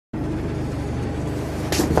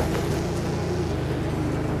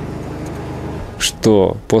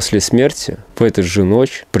что после смерти в эту же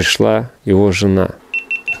ночь пришла его жена.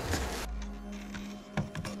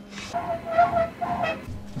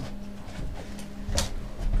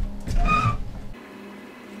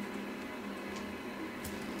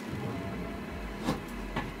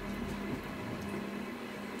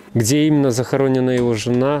 Где именно захоронена его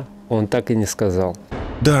жена, он так и не сказал.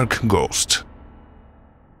 Dark Ghost.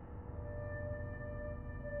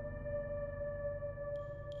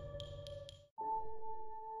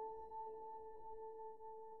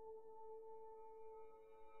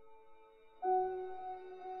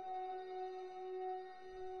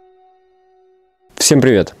 Всем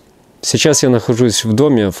привет! Сейчас я нахожусь в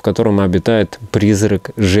доме, в котором обитает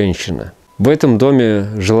призрак женщины. В этом доме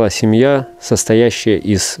жила семья, состоящая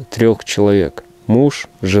из 3 человек. Муж,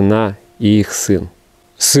 жена и их сын.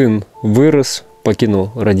 Сын вырос,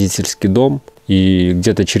 покинул родительский дом, и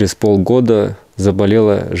где-то через полгода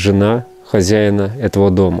заболела жена хозяина этого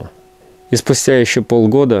дома. И спустя еще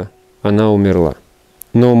полгода она умерла.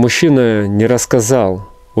 Но мужчина не рассказал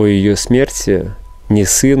о ее смерти ни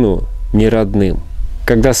сыну, ни родным.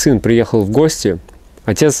 Когда сын приехал в гости,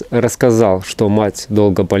 отец рассказал, что мать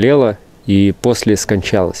долго болела и после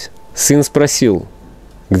скончалась. Сын спросил,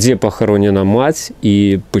 где похоронена мать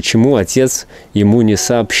и почему отец ему не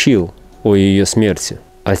сообщил о ее смерти.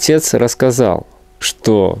 Отец рассказал,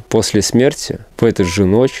 что после смерти в эту же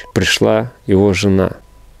ночь пришла его жена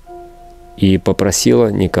и попросила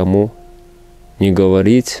никому не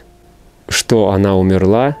говорить, что она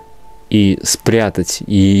умерла, и спрятать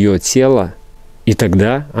ее тело, и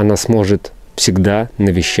тогда она сможет всегда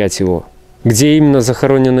навещать его. Где именно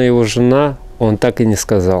захоронена его жена, он так и не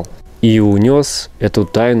сказал. И унес эту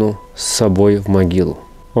тайну с собой в могилу.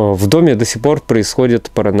 В доме до сих пор происходит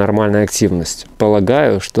паранормальная активность.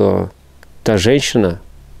 Полагаю, что та женщина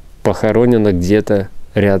похоронена где-то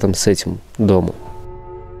рядом с этим домом.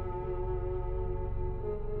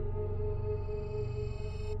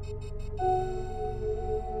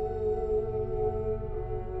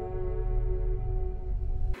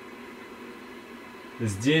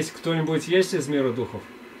 Здесь кто-нибудь есть из мира духов?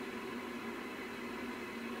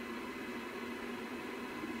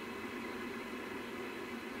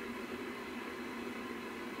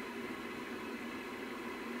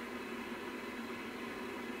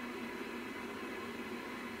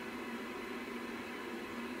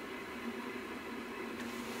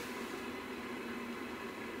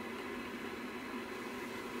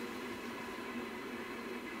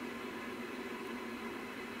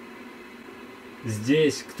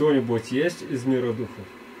 Здесь кто-нибудь есть из мира духов?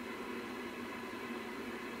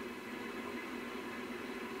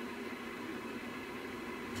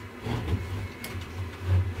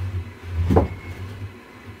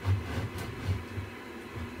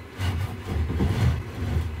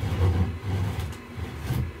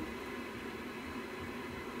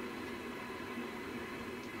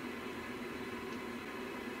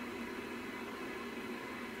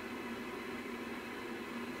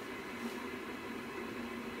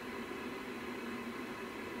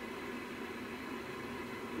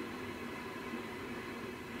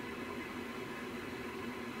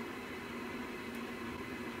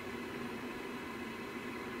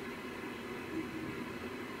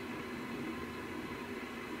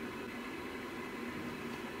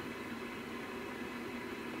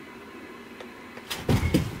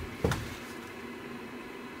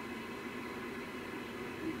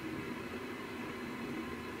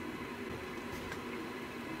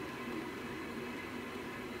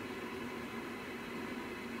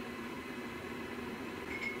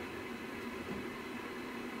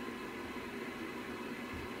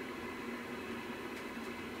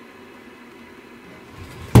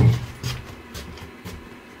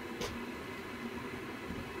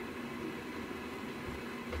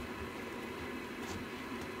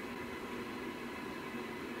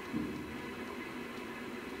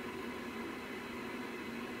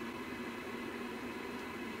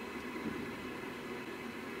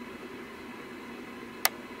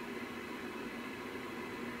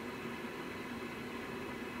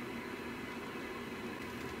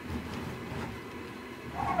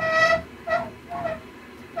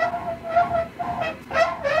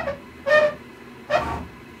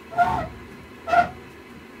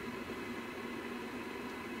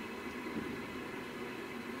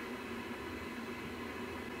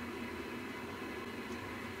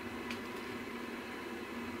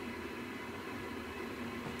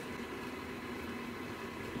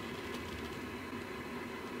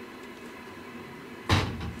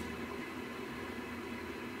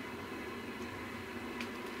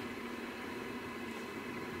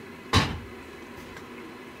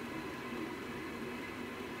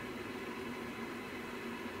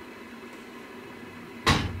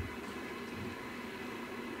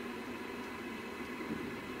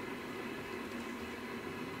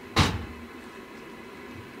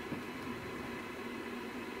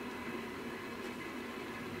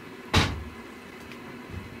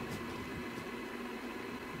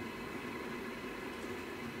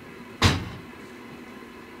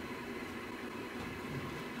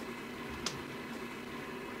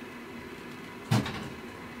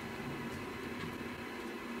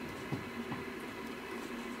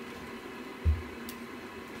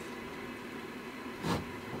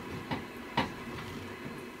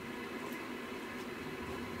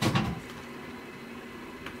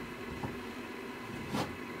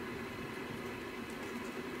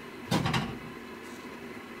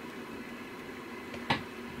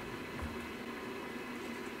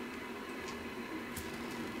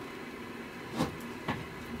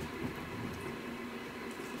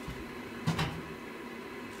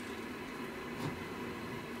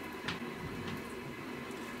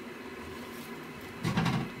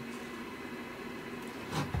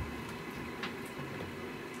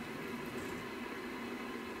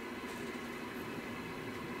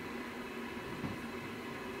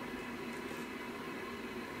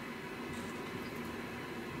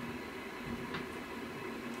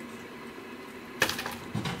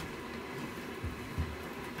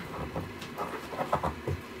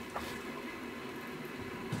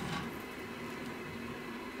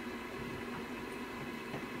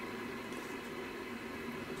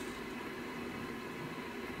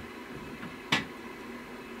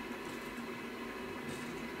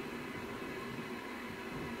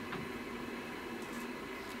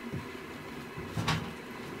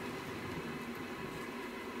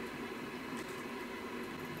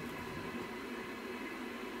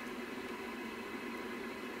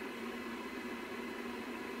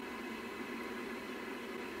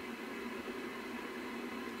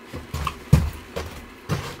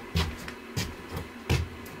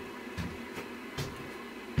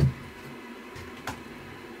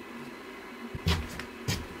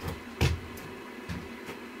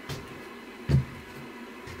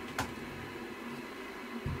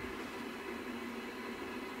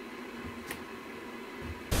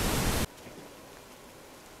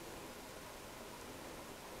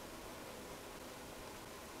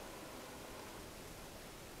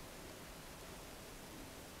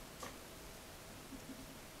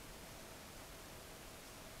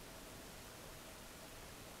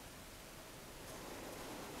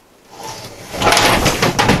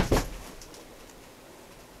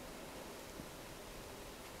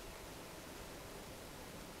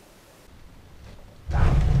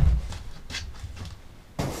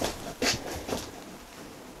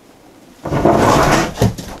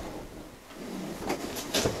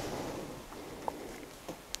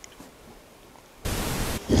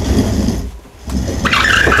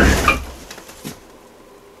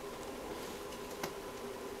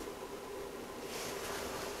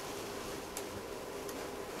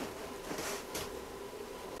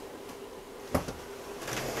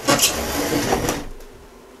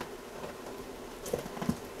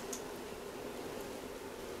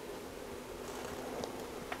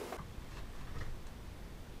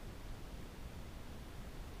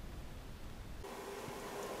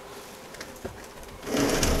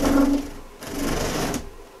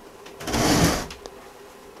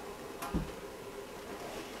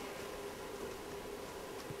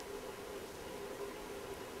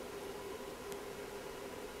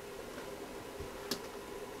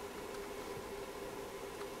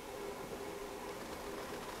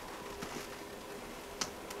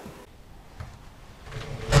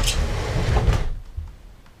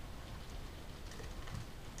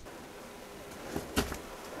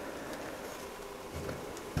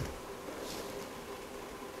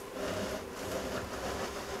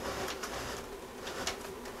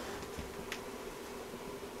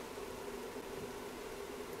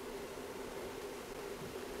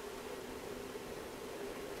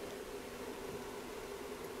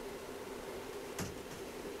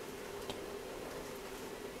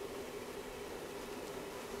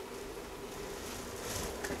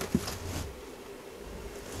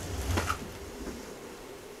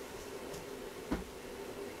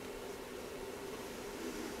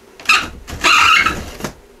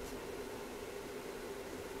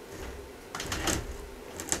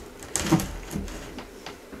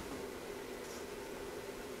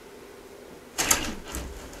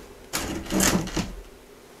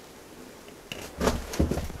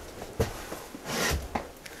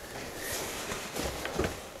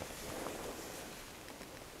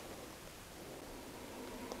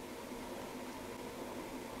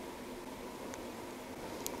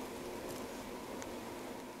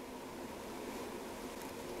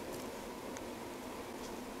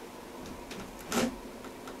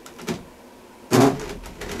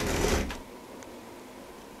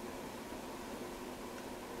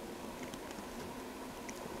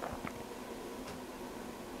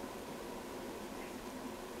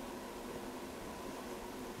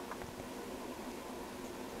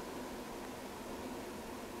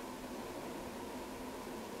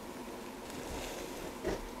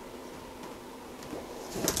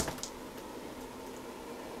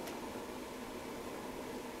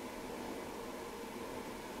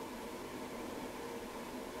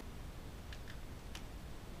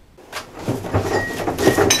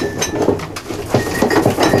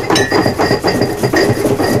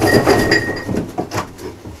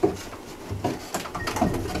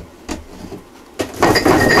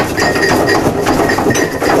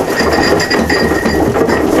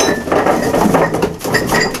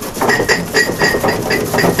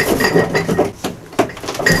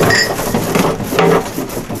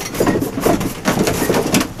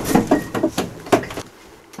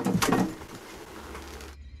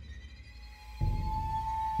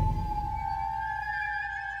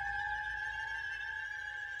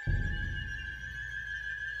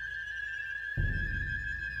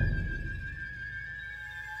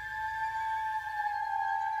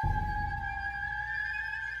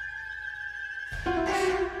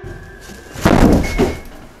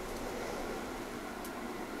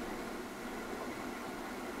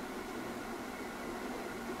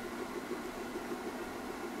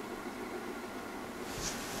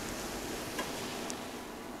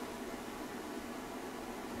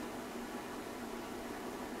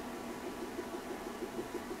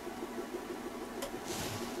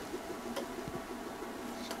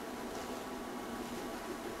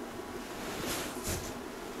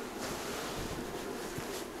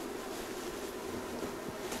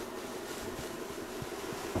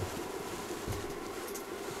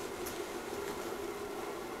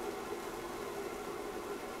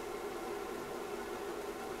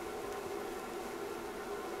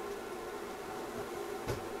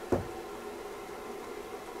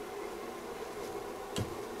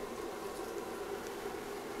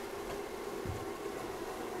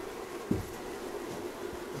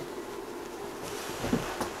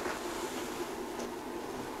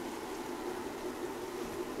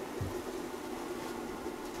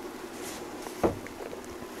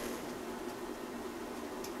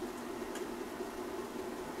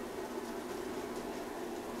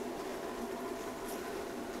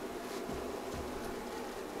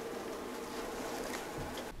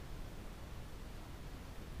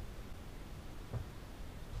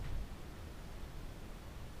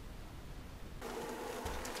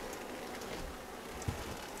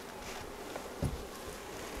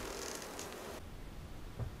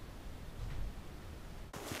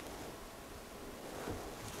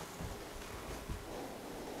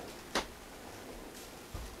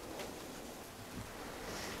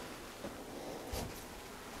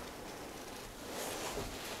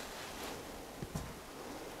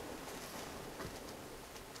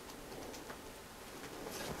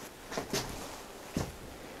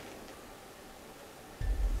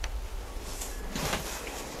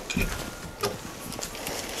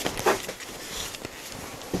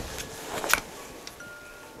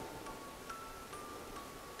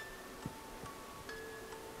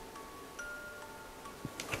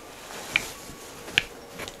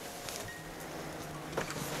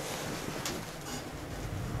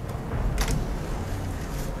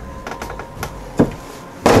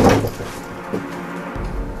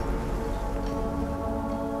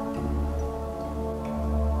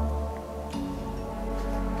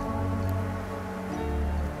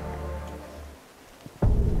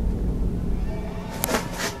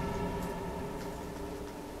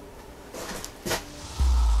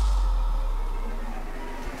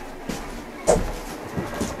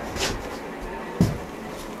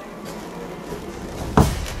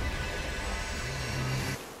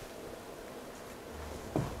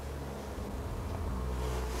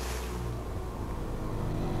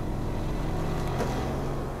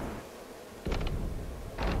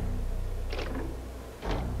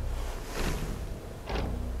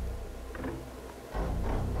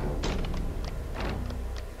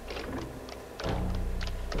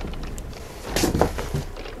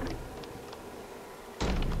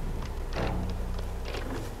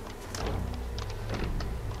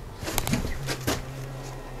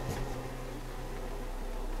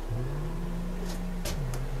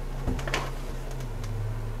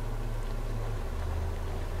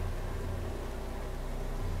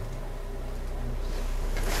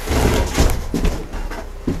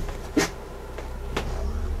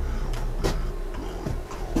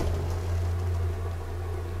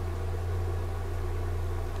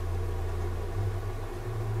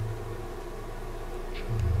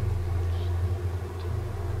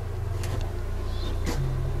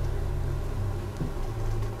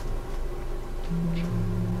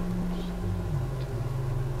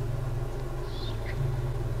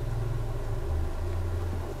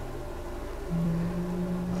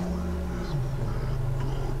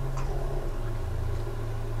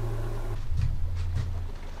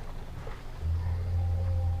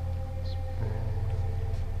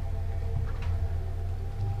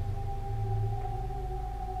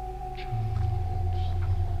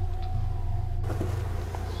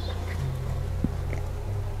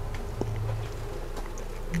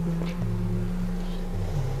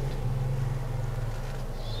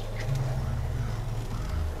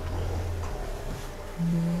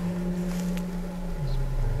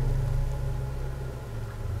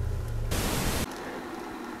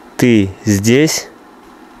 Ты здесь?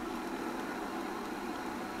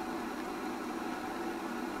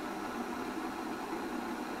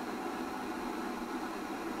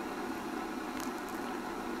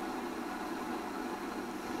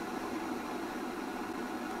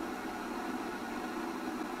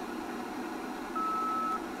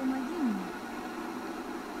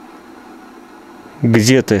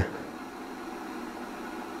 Где ты?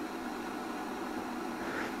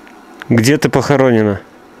 Где ты похоронена?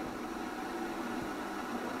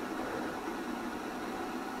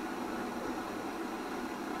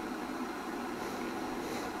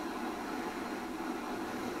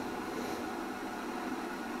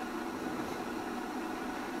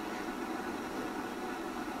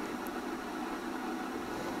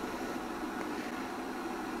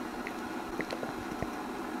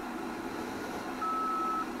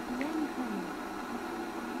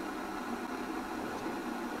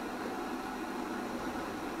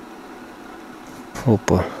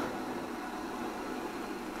 Опа.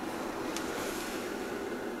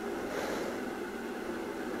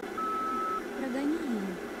 Прогони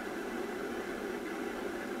ее.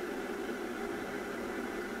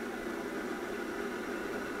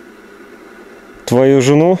 Твою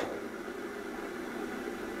жену?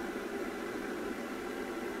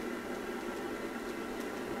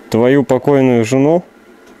 Твою покойную жену?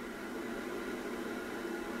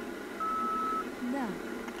 Да.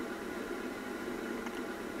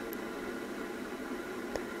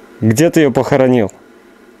 Где ты ее похоронил?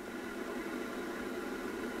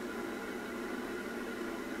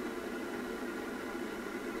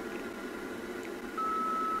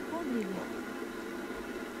 В погребе.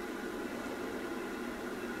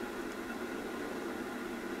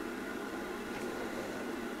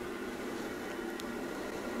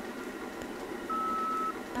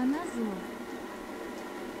 Она зло.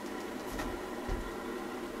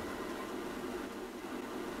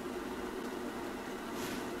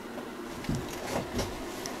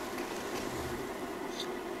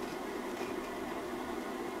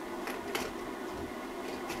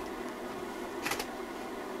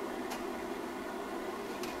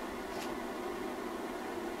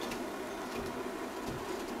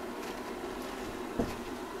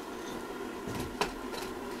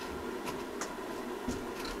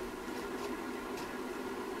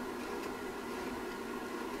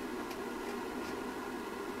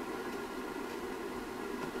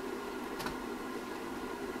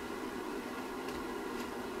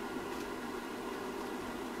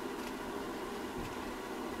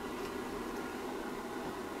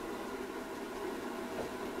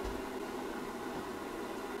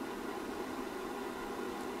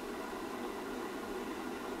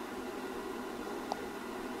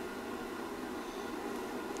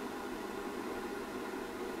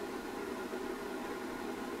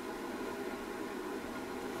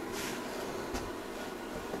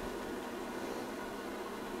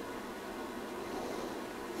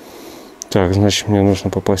 Так, значит, мне нужно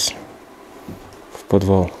попасть в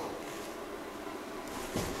подвал.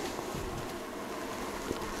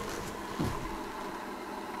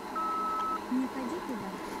 Не ходи туда.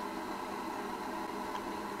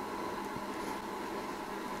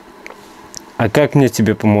 А как мне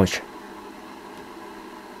тебе помочь?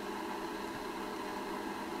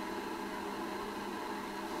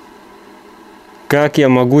 Как я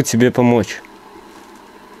могу тебе помочь?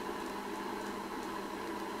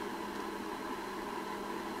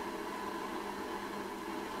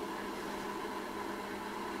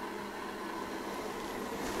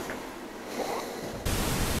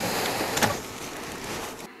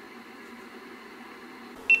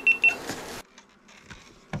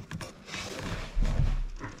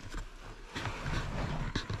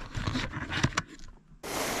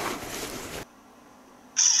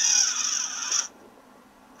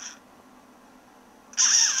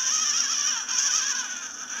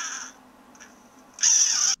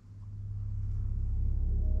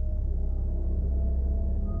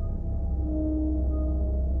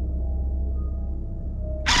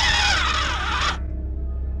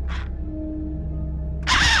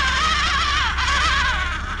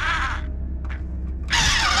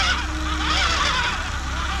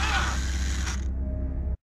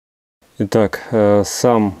 Итак,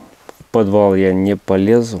 сам в подвал я не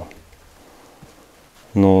полезу,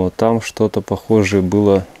 но там что-то похожее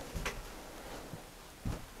было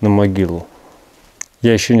на могилу.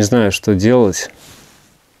 Я еще не знаю, что делать,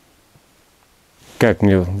 как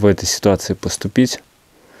мне в этой ситуации поступить,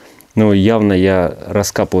 но явно я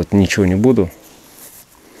раскапывать ничего не буду.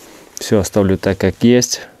 Все оставлю так, как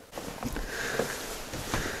есть.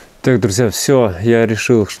 Так, друзья, все, я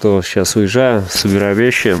решил, что сейчас уезжаю, собираю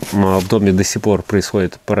вещи. В доме до сих пор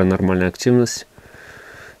происходит паранормальная активность.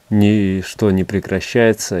 Ничто не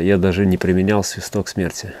прекращается. Я даже не применял свисток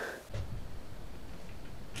смерти.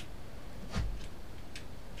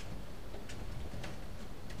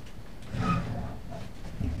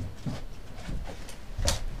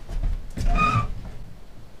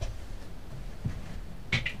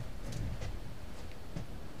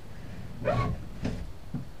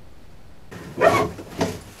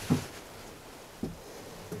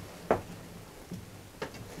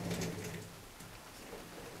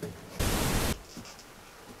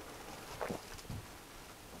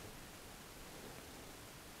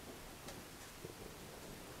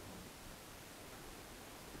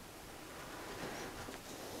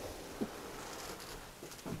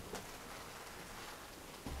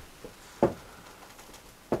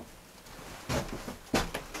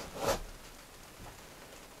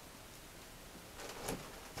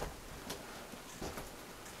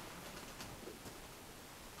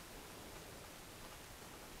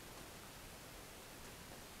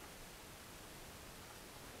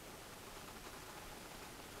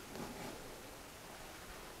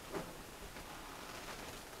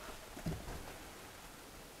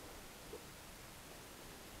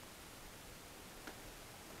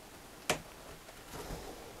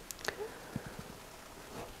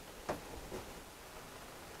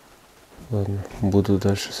 Ладно, буду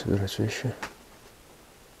дальше собирать вещи.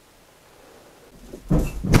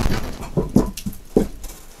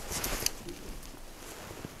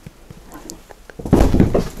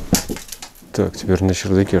 Так, теперь на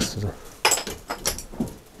чердаке что-то.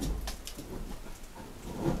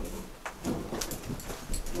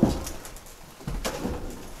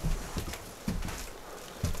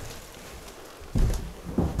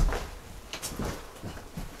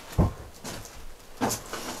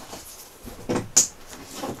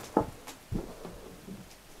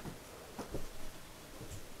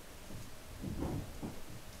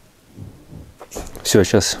 Все,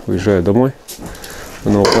 сейчас уезжаю домой.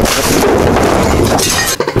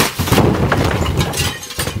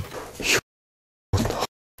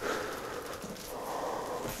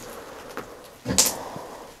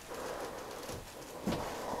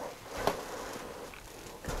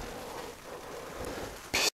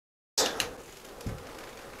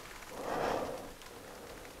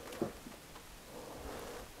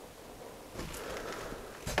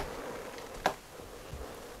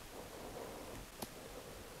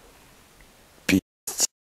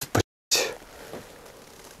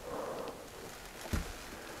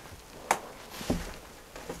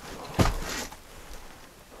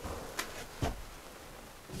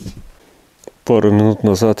 Пару минут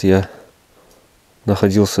назад я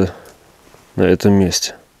находился на этом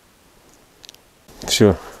месте.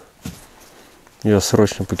 Все, я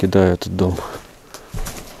срочно покидаю этот дом.